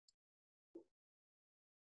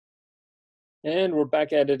And we're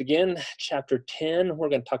back at it again. Chapter 10, we're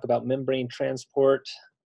going to talk about membrane transport.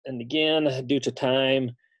 And again, due to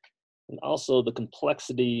time and also the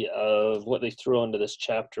complexity of what they throw into this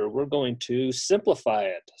chapter, we're going to simplify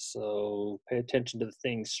it. So pay attention to the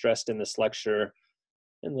things stressed in this lecture,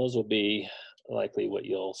 and those will be likely what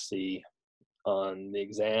you'll see on the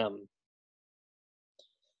exam.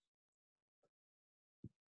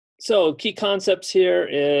 So key concepts here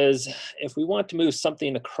is if we want to move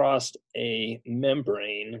something across a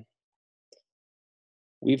membrane,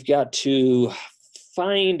 we've got to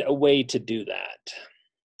find a way to do that.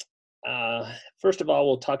 First of all,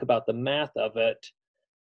 we'll talk about the math of it,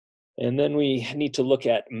 and then we need to look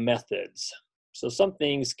at methods. So some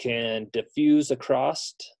things can diffuse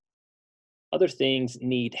across, other things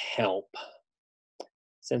need help.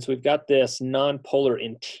 Since we've got this nonpolar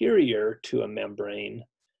interior to a membrane,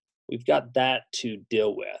 we've got that to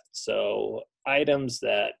deal with. So items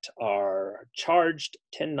that are charged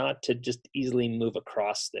tend not to just easily move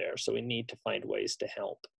across there, so we need to find ways to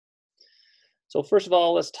help. So first of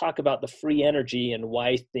all, let's talk about the free energy and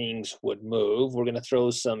why things would move. We're going to throw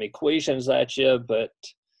some equations at you, but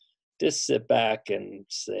just sit back and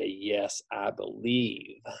say, yes, I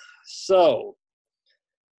believe. So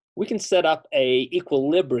we can set up a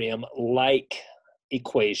equilibrium-like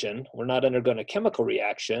equation. We're not undergoing a chemical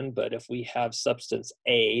reaction, but if we have substance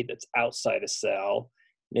A that's outside a cell,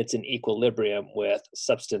 and it's in equilibrium with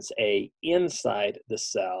substance A inside the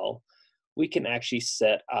cell, we can actually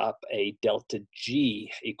set up a delta G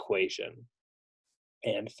equation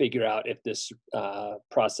and figure out if this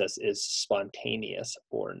process is spontaneous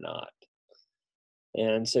or not.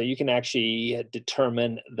 And so you can actually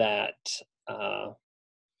determine that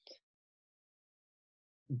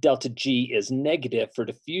delta G is negative for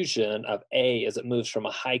diffusion of A as it moves from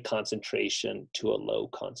a high concentration to a low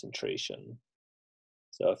concentration.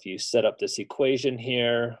 So if you set up this equation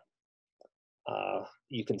here,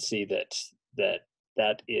 you can see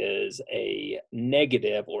that is a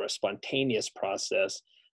negative or a spontaneous process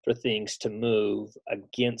for things to move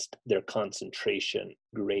against their concentration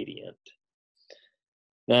gradient.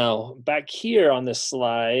 Now, back here on this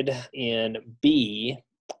slide in B,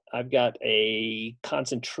 I've got a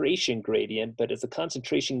concentration gradient, but it's a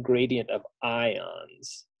concentration gradient of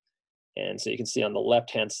ions. And so you can see on the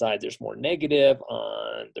left-hand side, there's more negative.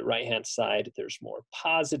 On the right-hand side, there's more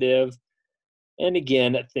positive. And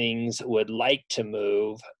again, things would like to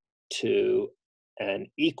move to an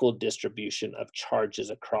equal distribution of charges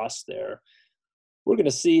across there. We're going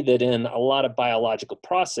to see that in a lot of biological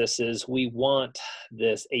processes, we want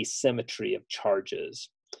this asymmetry of charges.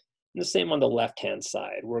 And the same on the left-hand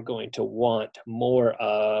side. We're going to want more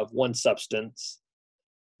of one substance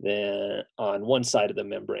than on one side of the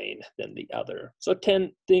membrane than the other. So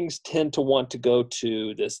things tend to want to go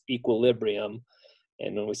to this equilibrium.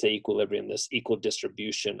 And when we say equilibrium, this equal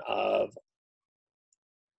distribution of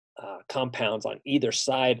compounds on either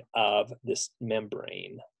side of this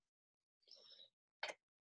membrane.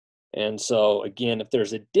 And so again, if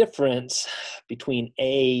there's a difference between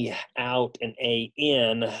A out and A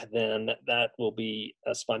in, then that will be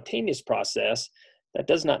a spontaneous process. That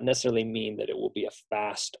does not necessarily mean that it will be a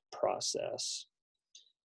fast process.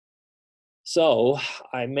 So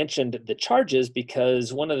I mentioned the charges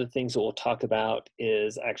because one of the things that we'll talk about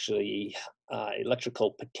is actually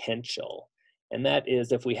electrical potential. And that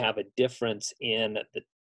is if we have a difference in the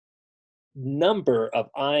number of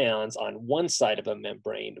ions on one side of a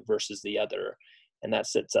membrane versus the other. And that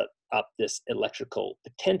sets up this electrical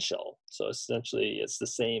potential. So essentially it's the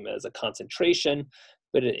same as a concentration,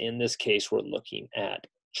 but in this case, we're looking at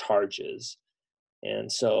charges. And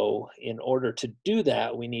so in order to do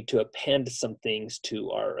that, we need to append some things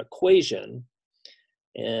to our equation.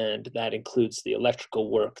 And that includes the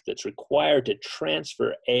electrical work that's required to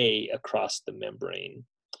transfer A across the membrane.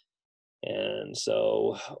 And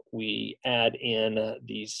so we add in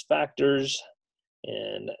these factors,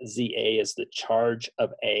 and ZA is the charge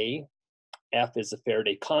of A, F is the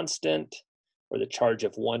Faraday constant, or the charge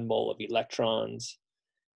of 1 mole of electrons,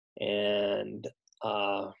 and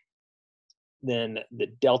then the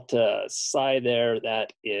delta psi there,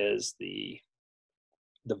 that is the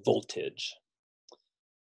voltage.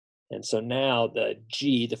 And so now the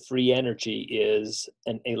G, the free energy, is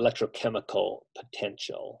an electrochemical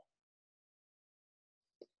potential.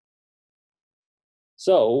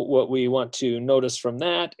 So what we want to notice from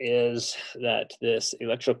that is that this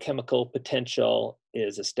electrochemical potential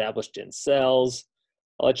is established in cells.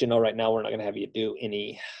 I'll let you know right now we're not going to have you do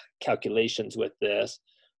any calculations with this,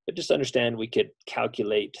 but just understand we could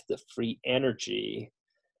calculate the free energy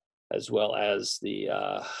as well as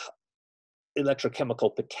the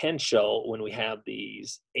electrochemical potential when we have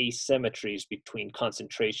these asymmetries between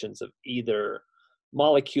concentrations of either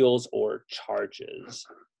molecules or charges.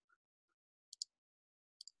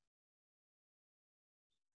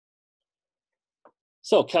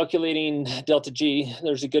 So calculating delta G,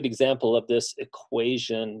 there's a good example of this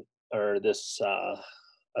equation, or this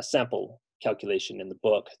a sample calculation in the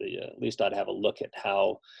book. At least I'd have a look at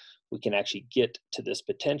how we can actually get to this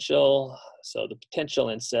potential. So the potential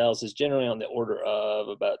in cells is generally on the order of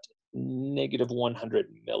about -100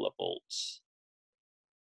 millivolts.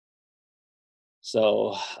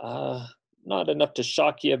 So not enough to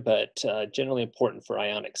shock you, but generally important for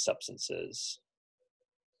ionic substances.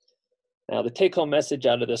 Now, the take-home message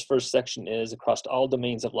out of this first section is, across all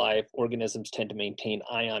domains of life, organisms tend to maintain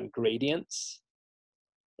ion gradients.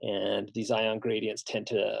 And these ion gradients tend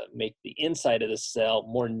to make the inside of the cell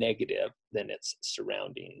more negative than its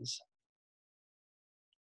surroundings.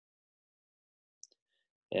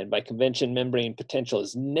 And by convention, membrane potential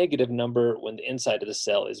is negative number when the inside of the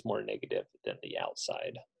cell is more negative than the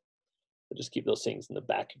outside. So just keep those things in the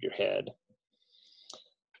back of your head.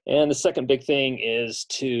 And the second big thing is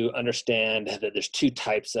to understand that there's two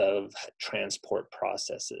types of transport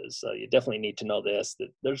processes. So you definitely need to know this,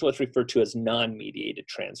 that there's what's referred to as non-mediated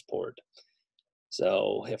transport.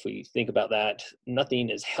 So if we think about that, nothing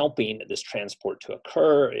is helping this transport to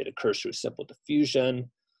occur. It occurs through simple diffusion.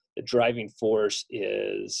 The driving force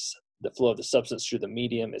is the flow of the substance through the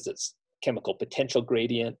medium, is its chemical potential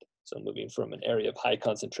gradient. So moving from an area of high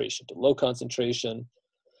concentration to low concentration.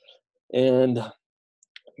 And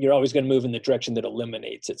you're always going to move in the direction that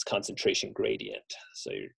eliminates its concentration gradient.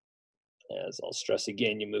 So as I'll stress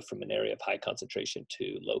again, you move from an area of high concentration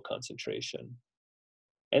to low concentration.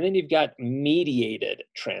 And then you've got mediated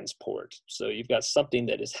transport. So you've got something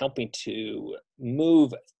that is helping to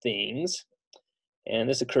move things. And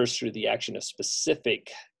this occurs through the action of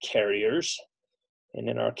specific carriers. And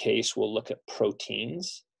in our case, we'll look at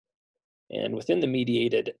proteins. And within the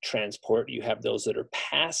mediated transport, you have those that are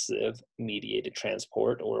passive mediated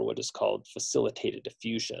transport, or what is called facilitated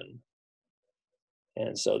diffusion.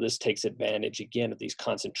 And so this takes advantage, again, of these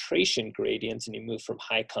concentration gradients, and you move from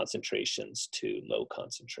high concentrations to low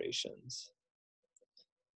concentrations.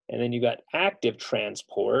 And then you got active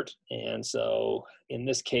transport. And so in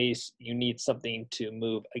this case, you need something to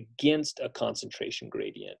move against a concentration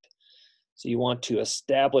gradient. So you want to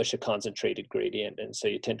establish a concentrated gradient, and so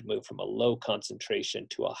you tend to move from a low concentration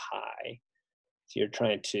to a high. So you're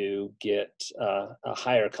trying to get a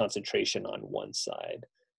higher concentration on one side,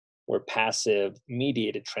 where passive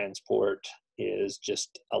mediated transport is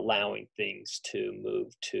just allowing things to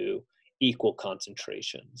move to equal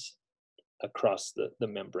concentrations across the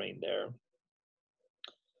membrane there.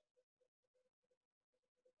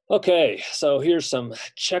 Okay, so here's some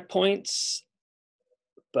checkpoints.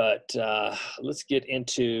 But let's get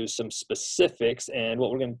into some specifics, and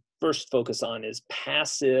what we're going to first focus on is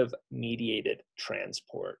passive mediated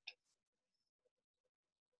transport.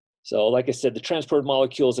 So like I said, the transport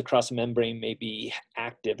molecules across a membrane may be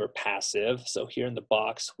active or passive. So here in the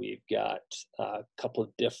box, we've got a couple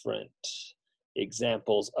of different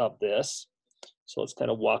examples of this. So let's kind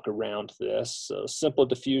of walk around this. So simple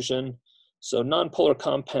diffusion. So nonpolar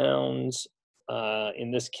compounds,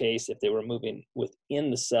 in this case, if they were moving within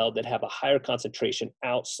the cell, that have a higher concentration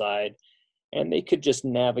outside, and they could just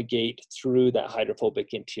navigate through that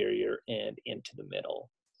hydrophobic interior and into the middle.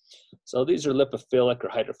 So these are lipophilic or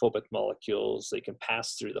hydrophobic molecules. They can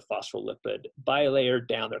pass through the phospholipid bilayer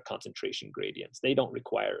down their concentration gradients. They don't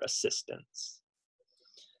require assistance.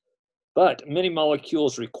 But many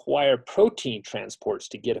molecules require protein transports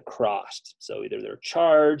to get across. So either they're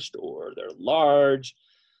charged or they're large,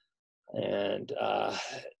 and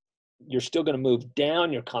you're still going to move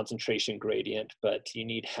down your concentration gradient, but you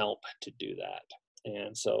need help to do that.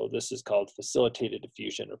 And so this is called facilitated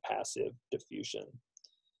diffusion or passive diffusion.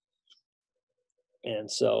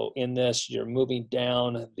 And so in this, you're moving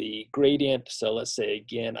down the gradient. So let's say,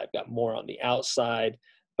 again, I've got more on the outside,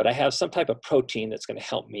 but I have some type of protein that's going to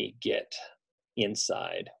help me get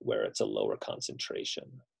inside where it's a lower concentration.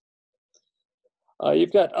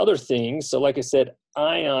 You've got other things. So like I said,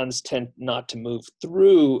 ions tend not to move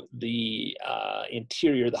through the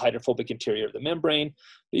interior, the hydrophobic interior of the membrane.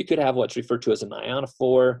 But you could have what's referred to as an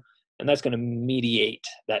ionophore, and that's going to mediate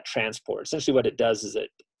that transport. Essentially what it does is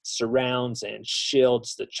it surrounds and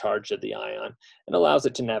shields the charge of the ion and allows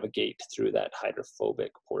it to navigate through that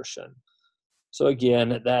hydrophobic portion. So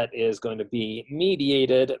again, that is going to be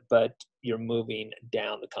mediated, but you're moving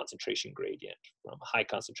down the concentration gradient from high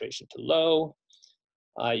concentration to low.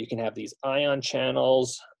 You can have these ion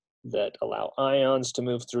channels. that allow ions to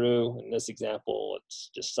move through. In this example,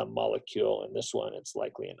 it's just some molecule. In this one, it's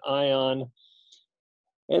likely an ion.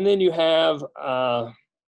 And then you have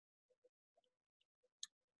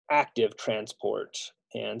active transport.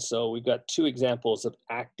 And so we've got two examples of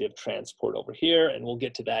active transport over here, and we'll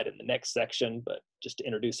get to that in the next section, but just to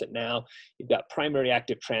introduce it now, you've got primary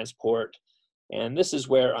active transport, and this is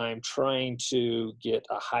where I'm trying to get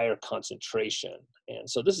a higher concentration. And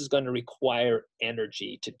so this is going to require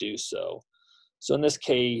energy to do so. So in this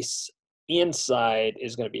case, inside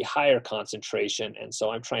is going to be higher concentration, and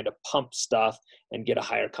so I'm trying to pump stuff and get a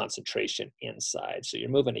higher concentration inside. So you're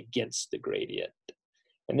moving against the gradient.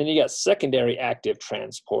 And then you got secondary active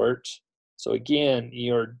transport. So again,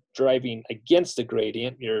 you're driving against the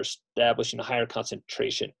gradient, you're establishing a higher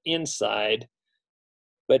concentration inside.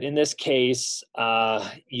 But in this case,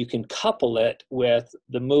 you can couple it with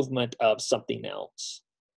the movement of something else.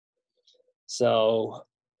 So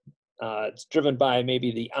it's driven by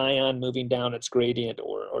maybe the ion moving down its gradient,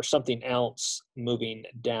 or something else moving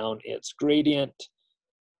down its gradient,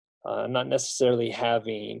 not necessarily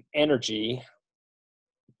having energy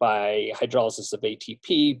by hydrolysis of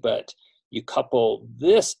ATP, but you couple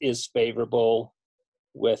this is favorable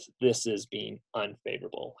with this is being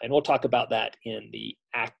unfavorable. And we'll talk about that in the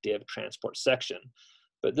active transport section.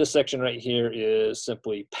 But this section right here is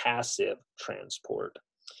simply passive transport.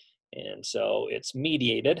 And so it's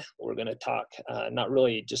mediated. We're going to talk not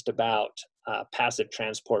really just about passive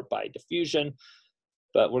transport by diffusion,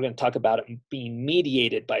 but we're going to talk about it being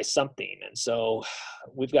mediated by something. And so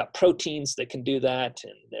we've got proteins that can do that,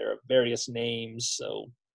 and there are various names.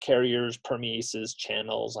 So carriers, permeases,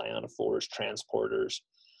 channels, ionophores, transporters.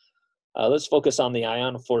 Let's focus on the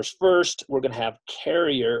ionophores first. We're going to have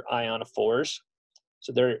carrier ionophores.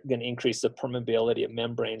 So they're going to increase the permeability of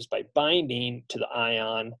membranes by binding to the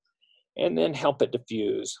ion and then help it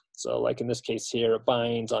diffuse. So like in this case here, it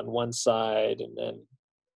binds on one side and then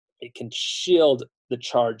it can shield the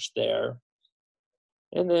charge there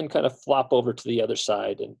and then kind of flop over to the other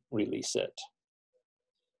side and release it.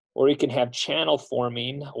 Or you can have channel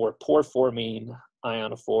forming or pore forming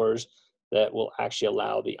ionophores that will actually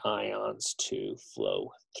allow the ions to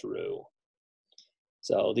flow through.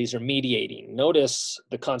 So these are mediating. Notice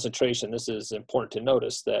the concentration. This is important to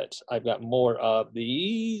notice that I've got more of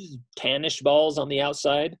these tannish balls on the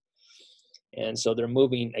outside. And so they're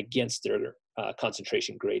moving against their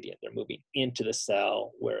concentration gradient. They're moving into the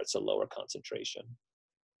cell where it's a lower concentration.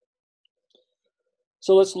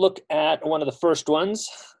 So let's look at one of the first ones.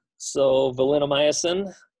 So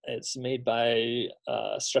valinomycin, it's made by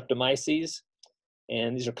Streptomyces,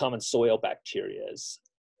 and these are common soil bacteria.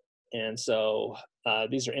 And so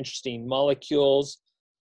these are interesting molecules.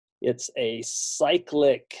 It's a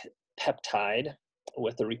cyclic peptide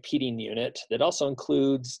with a repeating unit that also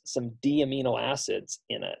includes some D-amino acids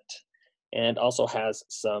in it and also has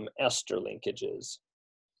some ester linkages.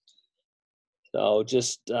 So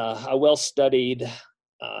just a well-studied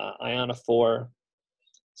ionophore.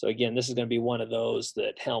 So again, this is going to be one of those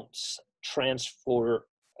that helps transfer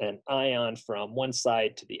an ion from one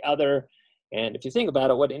side to the other. And if you think about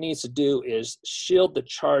it, what it needs to do is shield the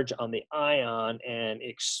charge on the ion and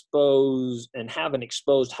expose and have an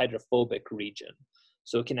exposed hydrophobic region.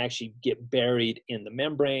 So it can actually get buried in the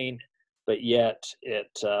membrane, but yet it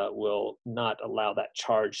will not allow that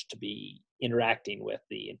charge to be interacting with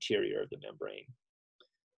the interior of the membrane.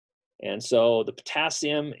 And so the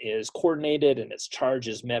potassium is coordinated and its charge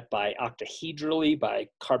is met by octahedrally by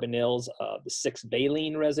carbonyls of the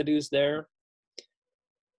 6-valine residues there.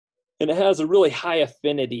 And it has a really high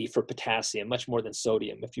affinity for potassium, much more than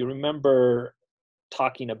sodium. If you remember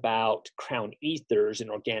talking about crown ethers in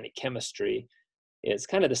organic chemistry, it's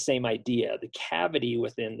kind of the same idea. The cavity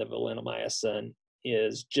within the valinomycin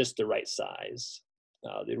is just the right size.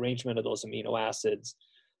 The arrangement of those amino acids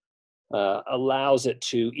allows it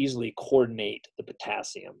to easily coordinate the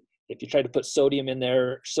potassium. If you try to put sodium in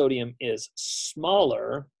there, sodium is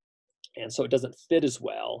smaller, and so it doesn't fit as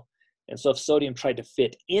well. And so if sodium tried to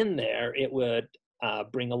fit in there, it would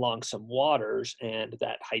bring along some waters, and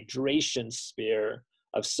that hydration sphere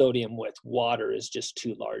of sodium with water is just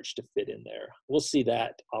too large to fit in there. We'll see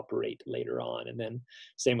that operate later on. And then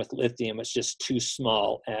same with lithium, it's just too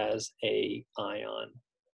small as an ion.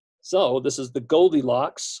 So this is the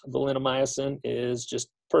Goldilocks. Valinomycin is just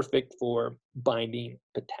perfect for binding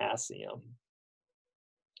potassium.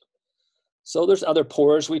 So there's other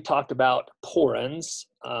pores. We talked about porins.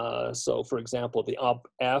 So for example, the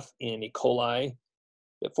OP-F in E. coli,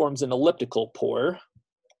 it forms an elliptical pore.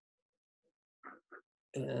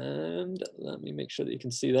 And let me make sure that you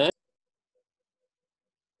can see that.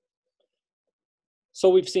 So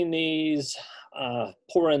we've seen these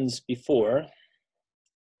porins before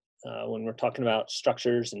when we're talking about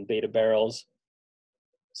structures and beta barrels.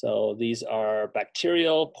 So these are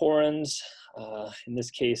bacterial porins. In this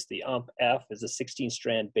case, the OMP-F is a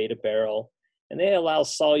 16-strand beta barrel, and they allow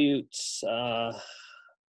solutes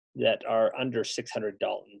that are under 600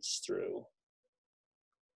 Daltons through.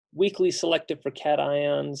 Weakly selective for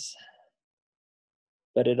cations,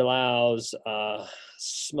 but it allows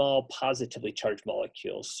small positively charged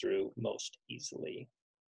molecules through most easily.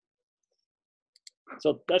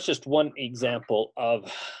 So that's just one example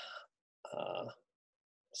of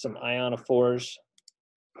some ionophores.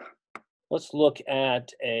 Let's look at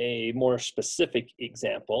a more specific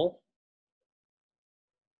example.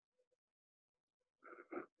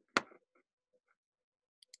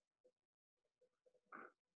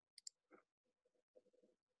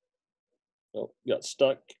 Oh, got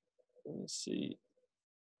stuck. Let me see.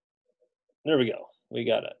 There we go. We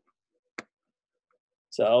got it.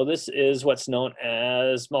 So this is what's known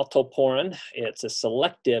as maltoporin. It's a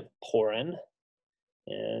selective porin.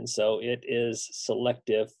 And so it is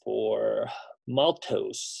selective for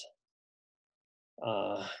maltose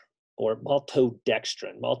or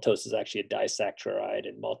maltodextrin. Maltose is actually a disaccharide,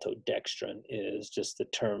 and maltodextrin is just the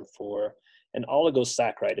term for an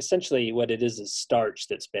oligosaccharide. Essentially what it is starch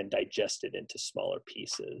that's been digested into smaller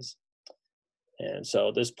pieces. And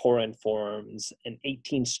so this porin forms an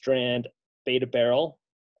 18-strand beta barrel.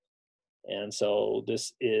 And so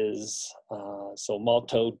this is, so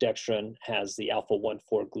maltodextrin has the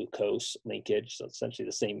alpha-1,4 glucose linkage, so essentially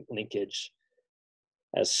the same linkage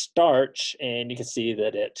as starch, and you can see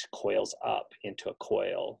that it coils up into a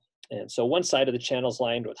coil. And so one side of the channel is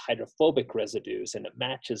lined with hydrophobic residues, and it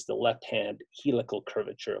matches the left-hand helical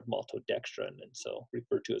curvature of maltodextrin, and so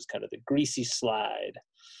referred to as kind of the greasy slide.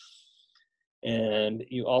 And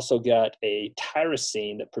you also got a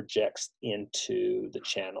tyrosine that projects into the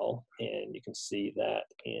channel, and you can see that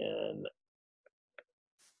in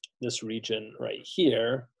this region right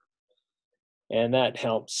here, and that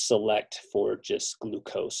helps select for just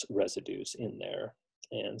glucose residues in there.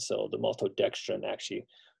 And so the maltodextrin actually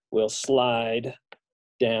will slide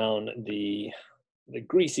down the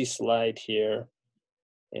greasy slide here,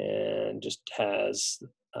 and just has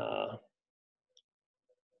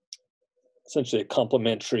essentially a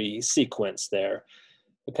complementary sequence there.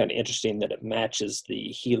 But kind of interesting that it matches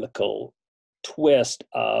the helical twist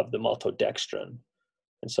of the maltodextrin.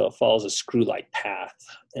 And so it follows a screw-like path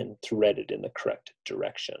and threaded in the correct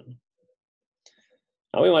direction.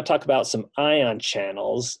 Now we want to talk about some ion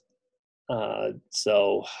channels.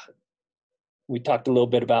 So we talked a little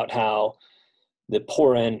bit about how the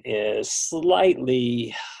porin is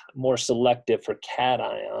slightly more selective for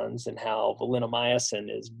cations and how valinomycin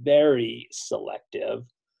is very selective.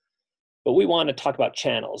 But we want to talk about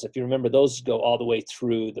channels. If you remember, those go all the way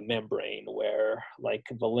through the membrane, where like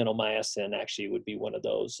valinomycin actually would be one of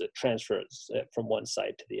those that transfers it from one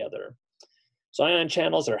side to the other. So ion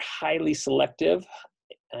channels are highly selective,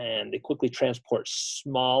 and they quickly transport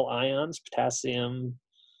small ions, potassium,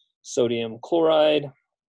 sodium chloride.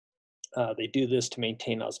 They do this to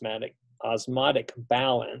maintain osmotic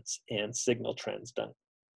balance and signal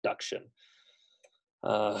transduction,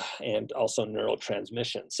 and also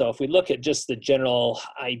neurotransmission. So if we look at just the general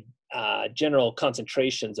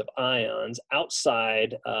concentrations of ions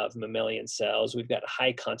outside of mammalian cells, we've got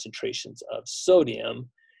high concentrations of sodium,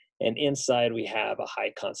 and inside we have a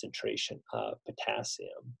high concentration of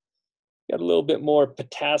potassium. Got a little bit more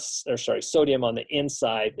sodium on the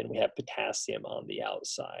inside than we have potassium on the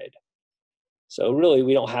outside. So really,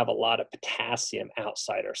 we don't have a lot of potassium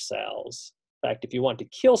outside our cells. In fact, if you want to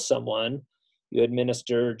kill someone, you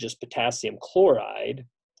administer just potassium chloride,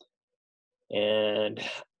 and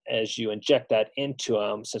as you inject that into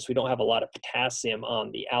them, since we don't have a lot of potassium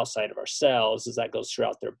on the outside of our cells, as that goes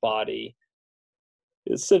throughout their body,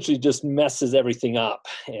 it essentially just messes everything up,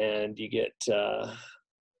 and you get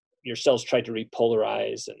your cells try to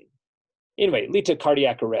repolarize, and anyway, lead to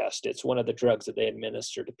cardiac arrest. It's one of the drugs that they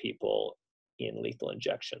administer to people in lethal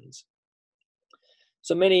injections.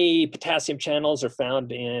 So many potassium channels are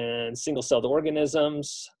found in single-celled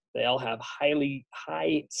organisms. They all have high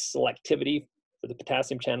selectivity for the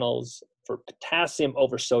potassium channels for potassium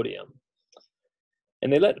over sodium.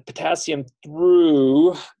 And they let potassium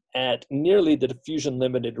through at nearly the diffusion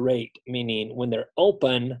limited rate, meaning when they're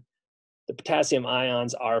open, the potassium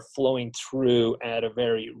ions are flowing through at a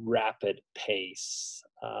very rapid pace,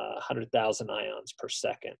 100,000 ions per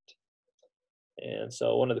second. And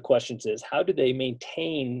so one of the questions is, how do they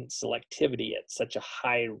maintain selectivity at such a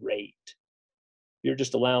high rate? you're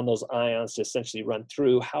just allowing those ions to essentially run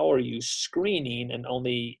through, how are you screening and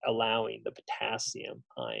only allowing the potassium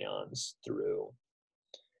ions through?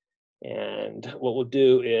 And what we'll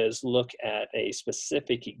do is look at a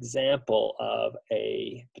specific example of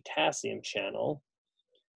a potassium channel,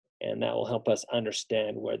 and that will help us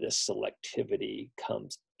understand where this selectivity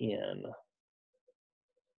comes in.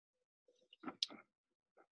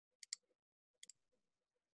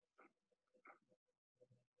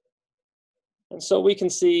 And so we can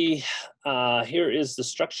see here is the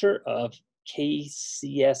structure of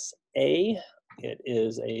KCSA. It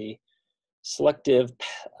is a selective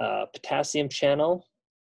potassium channel.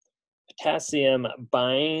 Potassium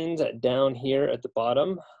binds down here at the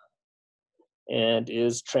bottom and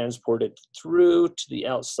is transported through to the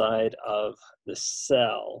outside of the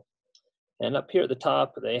cell. And up here at the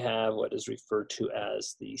top, they have what is referred to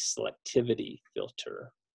as the selectivity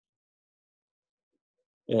filter.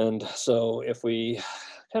 And so if we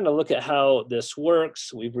kind of look at how this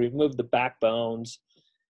works, we've removed the backbones,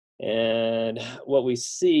 and what we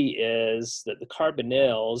see is that the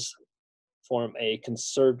carbonyls form a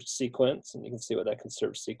conserved sequence, and you can see what that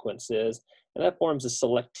conserved sequence is, and that forms a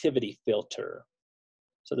selectivity filter.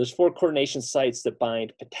 So there's 4 coordination sites that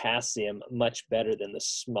bind potassium much better than the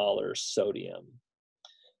smaller sodium.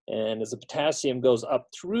 And as the potassium goes up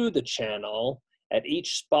through the channel, at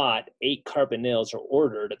each spot, 8 carbonyls are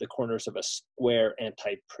ordered at the corners of a square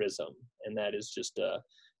antiprism, and that is just a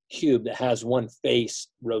cube that has one face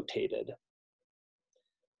rotated.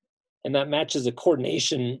 And that matches the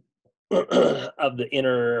coordination of the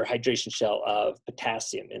inner hydration shell of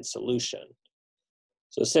potassium in solution.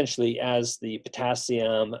 So essentially, as the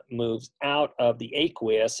potassium moves out of the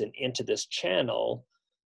aqueous and into this channel,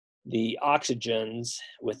 the oxygens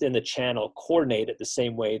within the channel coordinate it the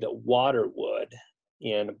same way that water would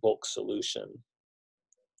in a bulk solution.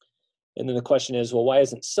 And then the question is, well, why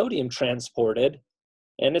isn't sodium transported?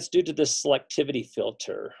 And it's due to this selectivity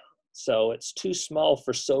filter. So it's too small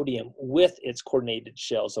for sodium with its coordinated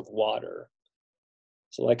shells of water.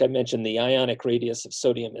 So like I mentioned, the ionic radius of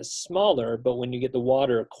sodium is smaller, but when you get the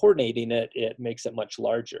water coordinating it, it makes it much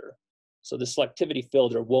larger. So the selectivity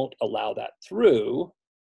filter won't allow that through.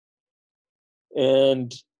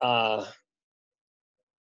 And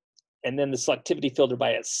then the selectivity filter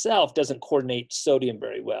by itself doesn't coordinate sodium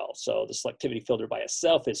very well. So the selectivity filter by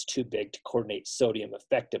itself is too big to coordinate sodium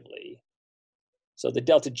effectively. So the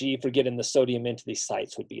delta G for getting the sodium into these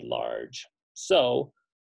sites would be large. So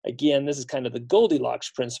again, this is kind of the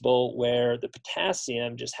Goldilocks principle, where the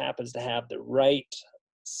potassium just happens to have the right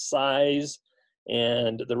size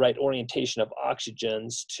and the right orientation of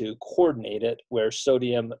oxygens to coordinate it, where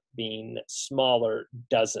sodium being smaller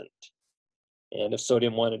doesn't. And if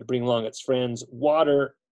sodium wanted to bring along its friends,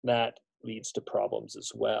 water, that leads to problems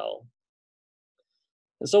as well.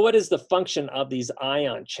 And so what is the function of these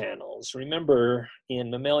ion channels? Remember, in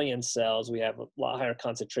mammalian cells, we have a lot higher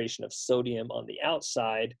concentration of sodium on the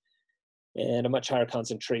outside and a much higher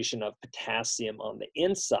concentration of potassium on the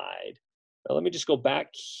inside. Now, let me just go back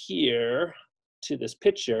here to this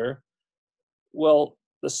picture. Well,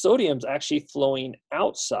 the sodium's actually flowing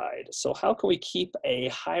outside. So how can we keep a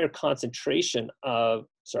higher concentration of,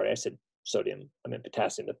 sorry, I said sodium, I meant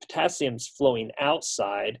potassium. The potassium's flowing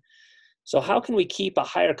outside. So how can we keep a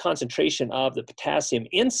higher concentration of the potassium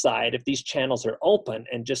inside if these channels are open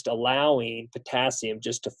and just allowing potassium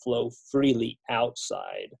just to flow freely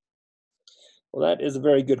outside? Well, that is a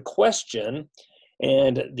very good question.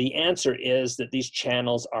 And the answer is that these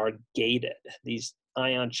channels are gated. These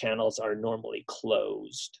ion channels are normally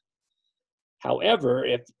closed. However,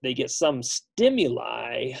 if they get some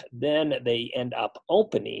stimuli, then they end up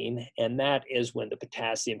opening, and that is when the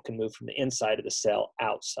potassium can move from the inside of the cell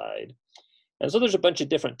outside. And so there's a bunch of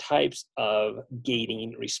different types of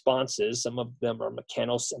gating responses. Some of them are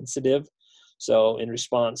mechanosensitive. So in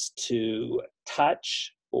response to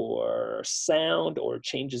touch or sound or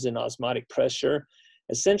changes in osmotic pressure,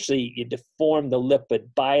 essentially you deform the lipid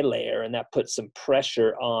bilayer, and that puts some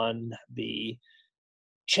pressure on the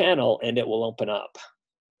channel and it will open up.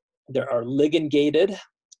 There are ligand gated,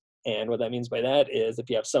 and what that means by that is if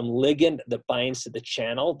you have some ligand that binds to the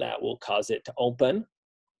channel, that will cause it to open.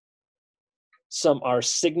 Some are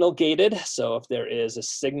signal gated, so if there is a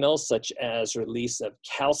signal such as release of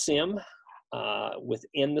calcium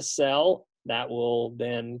within the cell, that will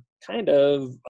then kind of